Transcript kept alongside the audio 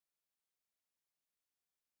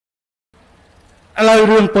លើ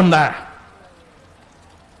រឿងពន្ធដារ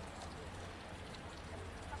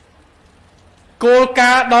គោល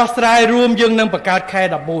ការណ៍ដោះស្រាយរួមយើងនឹងបង្កើតខែ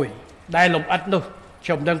11ដែលលំអិតនោះខ្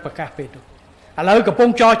ញុំនឹងប្រកាសពេលនោះឥឡូវកំពុង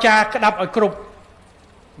ចរចាក្តាប់ឲ្យគ្រប់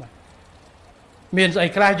មានស្អី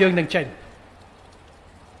ខ្លះយើងនឹងចេញ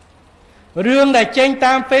រឿងដែលចេញ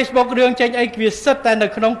តាម Facebook រឿងចេញអីវាសិតតែនៅ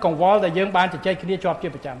ក្នុងកង្វល់ដែលយើងបានជជែកគ្នាជាប់ជា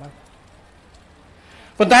ប្រចាំហើយ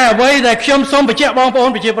ប៉ុន្តែអ្វីដែលខ្ញុំសូមបញ្ជាក់បងប្អូន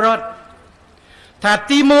ប្រជាពលរដ្ឋថា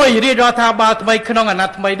ទី1រាជរដ្ឋាភិបាលថ្មីក្នុងអាណត្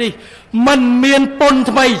តិថ្មីនេះមិនមានពន្ធ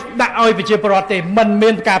ថ្មីដាក់ឲ្យប្រជាពលរដ្ឋទេមិនមា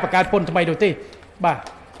នការបង្កើតពន្ធថ្មីនោះទេបាទ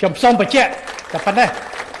ខ្ញុំសូមបញ្ជាក់តែប៉ុណ្ណេះ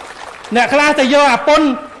អ្នកខ្លះទៅយកអាពន្ធ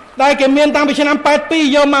ដែលគេមានតាំងពីឆ្នាំ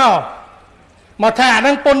82យកមកថាអា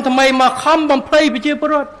នឹងពន្ធថ្មីមកខំបំភ្លៃប្រជាពល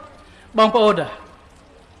រដ្ឋបងប្អូន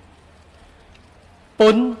ព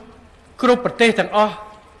ន្ធគ្រប់ប្រទេសទាំងអស់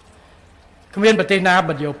គ្មានប្រទេសណា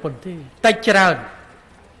មិនយកពន្ធទេតិចច្រើន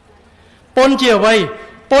ពន្ធជាអ្វី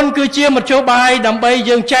ពន្ធគឺជាមធ្យោបាយដើម្បី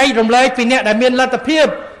យើងចែករំលែកពីអ្នកដែលមានលទ្ធភាព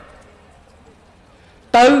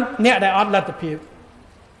ទៅអ្នកដែលអត់លទ្ធភាព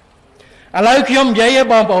ឥឡូវខ្ញុំនិយាយឲ្យ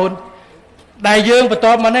បងប្អូនដែលយើងបន្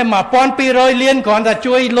ទាប់មកនេះ1200លានគ្រាន់តែ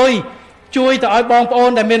ជួយលុយជួយទៅឲ្យបងប្អូន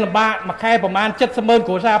ដែលមានលំបាកមួយខែប្រមាណ70,000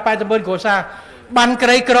គ្រួសារ80,000គ្រួសារបានក្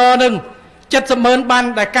រីក្រនឹង70,000បាន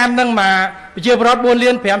ដែលកាន់នឹងមកប្រជាពលរដ្ឋ4លា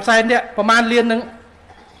ន5សែននេះប្រមាណលាននឹង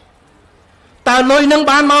តើលុយនឹង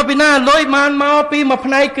បានមកពីណាលុយបានមកពីមួយ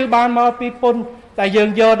ផ្នែកគឺបានមកពីពន្ធតែយើង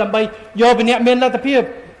យកដើម្បីយកពីអ្នកមានលទ្ធភាព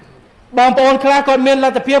បងប្អូនខ្លះគាត់មានល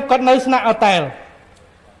ទ្ធភាពគាត់នៅស្នាក់អូតែល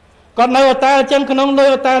គាត់នៅអូតែលអញ្ចឹងក្នុងលុយ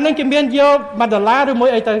អូតែលហ្នឹងគេមានយក$1ឬមួយ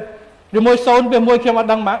អីទៅឬមួយ0ពីមួយខ្ញុំអត់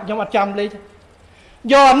ដឹងខ្ញុំអត់ចាំលេខ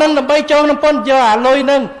យកអានឹងដើម្បីចូលក្នុងពន្ធយកអាលុយ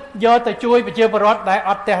នឹងយកទៅជួយប្រជាពលរដ្ឋដែល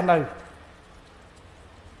អត់ផ្ទះនៅ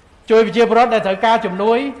ជួយប្រជាពលរដ្ឋដែលត្រូវការជំ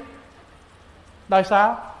នួយដោយសារ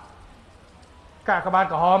កាកបាទ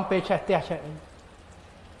ក្រហមពេលឆេះផ្ទះឆេះអី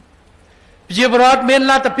ប្រជាពលរដ្ឋមាន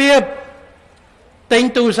លទ្ធភាពទិញ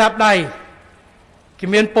ទូរស័ព្ទដៃគេ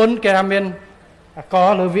មានពន្ធគេថាមានអក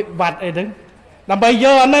លើវត្តអីហ្នឹងដើម្បីយ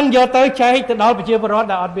កអាហ្នឹងយកទៅចែកទៅដល់ប្រជាពលរដ្ឋ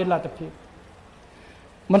ដែលអត់មានលទ្ធភាព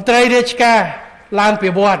មន្ត្រីរាជការឡើងពី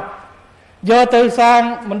វត្តយកទៅសាង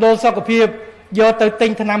មណ្ឌលសុខភាពយកទៅទិ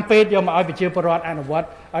ញថ្នាំពេទ្យយកមកឲ្យប្រជាពលរដ្ឋអនុវត្ត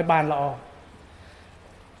ឲ្យបានល្អ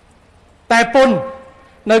តែពន្ធ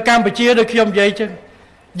នៅកម្ពុជាដូចខ្ញុំនិយាយចឹង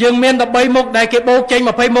យើងមាន13មុខដែលគេបូកចេញ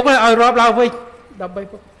20មុខឲ្យរាប់ឡើងវិញ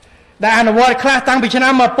13មុខដែលអនុវត្តខ្លះតាំងពីឆ្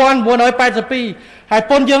នាំ1982ហើយ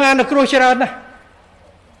ពន្ធយើងអនុគ្រោះច្រើនណាស់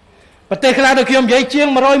ប្រទេសខ្លះដូចខ្ញុំនិយាយជាង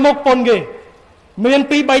100មុខពន្ធគេមាន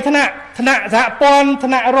2 3ថ្នាក់ថ្នាក់សហព័ន្ធ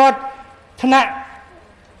ថ្នាក់រដ្ឋថ្នាក់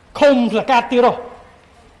ឃុំសកាត់ទីរោះ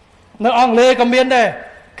នៅអង់គ្លេសក៏មានដែរ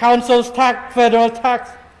Council Tax Federal Tax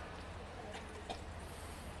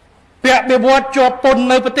ពាក់បៀវត្តជាប់ពន្ធ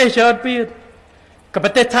នៅប្រទេសច្រើនទៀតក៏ប្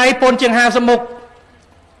រទេសថៃពន្ធជាង50មុខ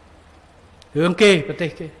រឿងគេប្រទេស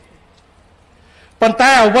គេប៉ុន្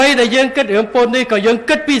តែអ្វីដែលយើងគិតរឿងពន្ធនេះក៏យើង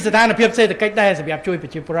គិតពីស្ថានភាពសេដ្ឋកិច្ចដែរសម្រាប់ជួយប្រ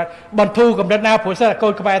ជាពលរដ្ឋបន្ធូរកម្រិតណាព្រោះសិនកូ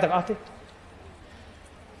នក្បែរទាំងអស់ទេ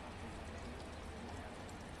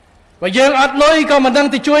បើយើងអត់លុយក៏មិនដឹង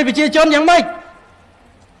ទៅជួយប្រជាជនយ៉ាងម៉េច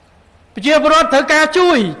ប្រជាពលរដ្ឋត្រូវការជួ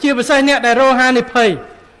យជាពិសេសអ្នកដែលរងហានិភ័យ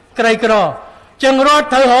ក្រីក្រចឹងរដ្ឋ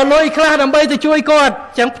ត្រូវរកលុយខ្លះដើម្បីទៅជួយគាត់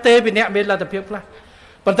ចឹងផ្ទេរពីអ្នកមានលទ្ធភាពខ្លះ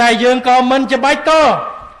ប៉ុន្តែយើងក៏មិនចាំបាច់ត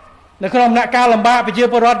នៅក្នុងដំណាក់កាលលំបាកប្រជា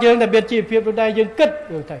ពលរដ្ឋយើងដែលមានជីវភាពដូចដែរយើងគិត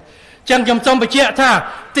ដូចតែចឹងខ្ញុំសូមបញ្ជាក់ថា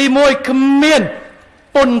ទី1គ្មាន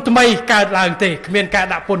ពន្ធថ្មីកើតឡើងទេគ្មានការ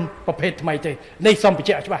ដាក់ពន្ធប្រភេទថ្មីទេនេះសូមបញ្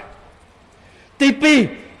ជាក់ច្បាស់ទី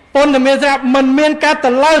2ពន្ធមានស្រាប់មិនមានការត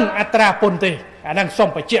ឡើងអត្រាពន្ធទេអាហ្នឹងសូម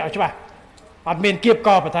បញ្ជាក់ច្បាស់អត់មានគៀបក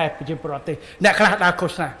បន្ថែមប្រជាពលរដ្ឋទេអ្នកខ្លះដើរឃោ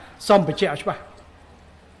សនាសូមបញ្ជាក់ច្បាស់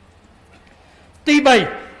ទី3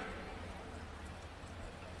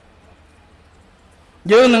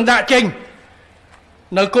យើងនឹងដាក់ចេញ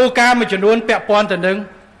នៅគោលការណ៍មួយចំនួនពាក់ព័ន្ធទៅនឹង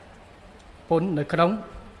ពន្ធនៅក្នុង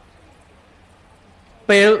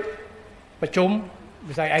ពេលប្រជុំ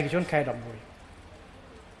វិស័យឯកជនខែ11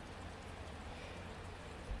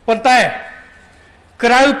ប៉ុន្តែ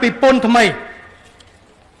ក្រៅពីពន្ធថ្មី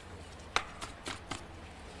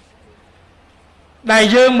ដែល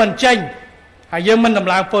យើងមិនចេញហើយយើងមិនដំ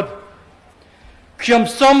ឡើងពន្ធខ្ញុំ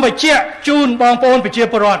សូមបញ្ជាក់ជូនបងប្អូនប្រជា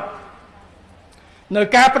ពលរដ្ឋនៅ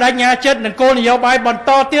ការបដិញ្ញាចិត្តនិងគោលនយោបាយបន្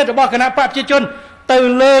តទៀតរបស់គណៈបកប្រជាជនទៅ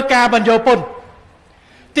លើការបញ្ចូលពន្ធ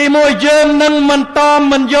ទី1យើងនឹង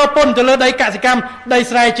មិនយកពន្ធទៅលើដីកសិកម្មដី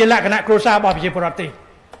ស្រែជាលក្ខណៈគ្រួសាររបស់ប្រជាពលរដ្ឋទេ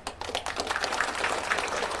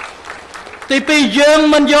ទី2យើង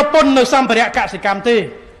មិនយកពន្ធនៅសម្ភារៈកសិកម្មទេ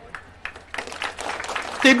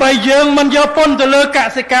ទី3យើងមិនយកពន្ធទៅលើក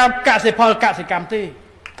សិកម្មកសិផលកសិកម្មទេ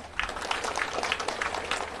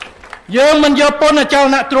យើងមិនយកពន្ធអចល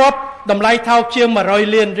នទ្រព្យ តម្លៃថោកជាង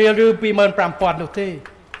100លានរៀលឬ 25,000 នោះទេ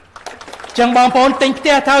ចឹងបងប្អូនទិញផ្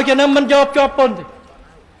ទះថោកជាងនោះមិនយកជាប់ពន្ធទេ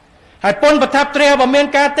ហើយពន្ធប្រថាប់ត្រាបើមាន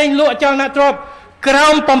ការទិញលក់ចលនាទ្រព្យក្រោ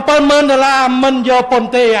ម $70,000 មិនយកពន្ធ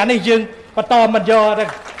ទេអានេះយើងបន្តមិនយកទេ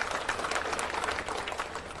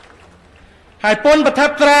ហើយពន្ធប្រថា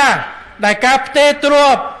ប់ត្រាដែលការផ្ទេរទ្រ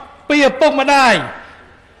ព្យពីឪពុកម្ដាយ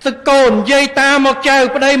ទឹកកូននិយាយតាមកចៅ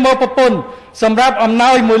ប្តីមកប្រពន្ធសម្រាប់អំ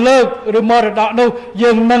ណោយមួយលើកឬមរតកនោះ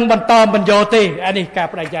យើងនឹងបន្តមិនយកទេអានេះការ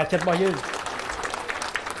បដិញ្ញាចិត្តរបស់យើង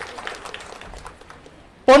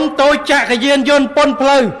ពន្ធតូចចក្រយានយន្តពន្ធផ្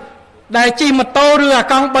លូវដែលជិះម៉ូតូឬអា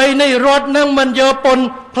កង់3នេះរត់នឹងមិនយកពន្ធ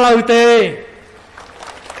ផ្លូវទេ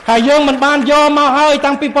ហើយយើងមិនបានយកមកហើយ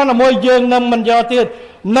តាំងពី2011យើងនឹងមិនយកទៀត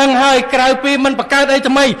នឹងហើយក្រៅពីមិនបង្កើតអី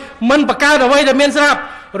ថ្មីមិនបង្កើតអ្វីដែលមានស្រាប់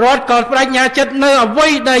រដ្ឋក៏បដិញ្ញាចិត្តនៅអ្វី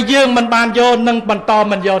ដែលយើងមិនបានយកនឹងបន្ត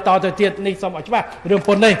មិនយកតទៅទៀតនេះសូមឲ្យច្បាស់រឿងព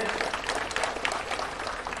ន្ធនេះ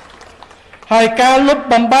ហើយការលុប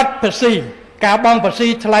បំបត្តិភាស៊ីការបង់ភាស៊ី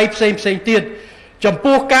ថ្លៃផ្សេងទៀតចំ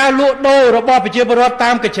ពោះការលក់ដូររបស់ប្រជាពលរដ្ឋតា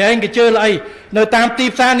មកញ្ចែងកញ្ជើអីនៅតាមទី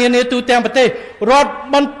ផ្សារនានាទូទាំងប្រទេសរដ្ឋ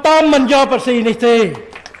បន្តមិនយកភាស៊ីនេះទេ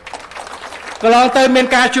កន្លងទៅមាន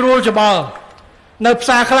ការជ្រួលច្បល់នៅផ្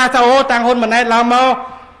សារខ្លះថាអូតាំងហ៊ុនម៉ាណែតឡើងមក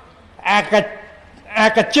អា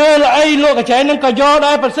កញ្ជើអីលក់កញ្ចែងនឹងក៏យក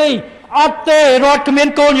ដែរភាស៊ីអត់ទេរដ្ឋគ្មាន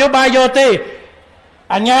គោលនយោបាយយកទេ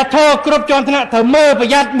អាជ្ញាធរគ្រប់ជាន់ថ្នាក់ត្រូវមើលប្រ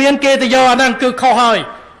យ័ត្នមានគេទៅយកអាហ្នឹងគឺខុសហើយ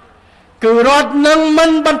គឺរដ្ឋនឹងមិ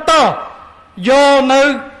នបន្តយកនៅ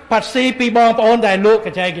ភាស៊ីពីបងប្អូនដែលលក់ក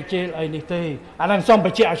ញ្ចែងកញ្ជើអីនេះទេអាហ្នឹងសូមប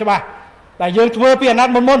ញ្ជាក់ឲ្យច្បាស់តែយើងធ្វើពីអាណត្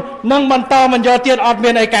តិមុននឹងបន្តមិនយកទៀតអត់មា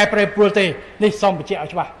នអីកែប្រែប្រួលទេនេះសូមបញ្ជាក់ឲ្យ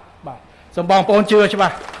ច្បាស់បាទសូមបងប្អូនជឿច្បា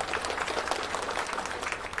ស់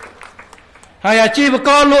ហើយអាជីវក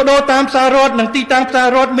រលក់ដូរតាមផ្សាររដ្ឋនិងទីតាំងផ្សារ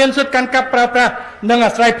រដ្ឋមានសិទ្ធិកាន់កាប់ប្រើប្រាស់និង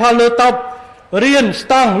អាស្រ័យផលលើតបរៀនស្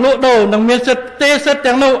តង់លក់ដូរនិងមានសិទ្ធិទេសិទ្ធិ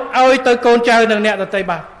ទាំងនោះឲ្យទៅកូនចៅនិងអ្នកដទៃ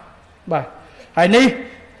បាទហើយនេះ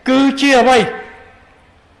គឺជាអ្វី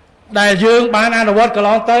ដែលយើងបានអនុវត្តកន្ល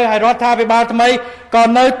ងទៅហើយរដ្ឋាភិបាលថ្មីក៏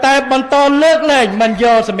នៅតែបន្តលើកលែងមិនយ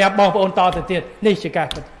កសម្រាប់បងប្អូនតទៅទៀតនេះជាការ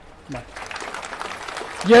ពិតបាទ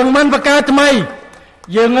យើងមិនបង្កើតថ្មី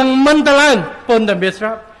យើងនឹងមិនទៅឡើងពន្ធតែមានស្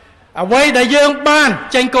រាប់អ្វីដែលយើងបាន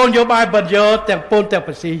ចេញគោលនយោបាយបញ្ញត្តិទាំងពន្ធទាំង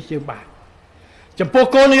ភាស៊ីយើងបានចំពោះ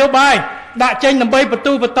គោលនយោបាយដាក់ចេញដើម្បីបន្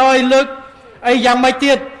ទូបន្តឲ្យលើកអីយ៉ាងម៉េច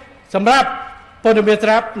ទៀតសម្រាប់ពន្ធមានស្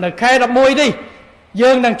រាប់នៅខែ11នេះយើ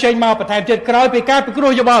ងនឹងចេញមកបន្ថែមទៀតក្រោយពីការពិគ្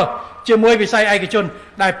រោះយោបល់ជាមួយវិស័យឯកជន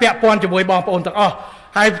ដែលពាក់ព័ន្ធជាមួយបងប្អូនទាំងអស់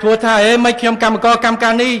ហើយព្រោះថាមិនខ្ញុំកម្មកា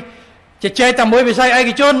រនេះជជែកតែមួយវិស័យឯ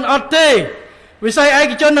កជនអត់ទេវិស័យឯ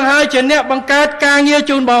កជននឹងហើយជាអ្នកបង្កើតការងារ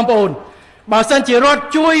ជូនបងប្អូនបើសិនជារដ្ឋ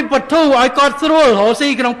ជួយបន្ធូរឲ្យគាត់ស្រួលរកស៊ី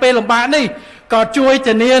ក្នុងពេលលំបាកនេះក៏ជួយ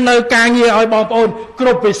ធានានៅការងារឲ្យបងប្អូនគ្រ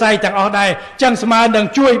ប់វិស័យទាំងអស់ដែរចឹងស្មើនឹង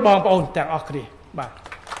ជួយបងប្អូនទាំងអស់គ្នាបាទ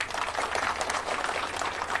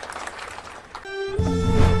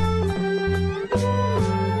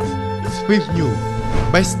Swift News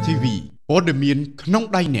Best TV ព័ត៌មានក្នុង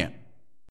ដៃអ្នក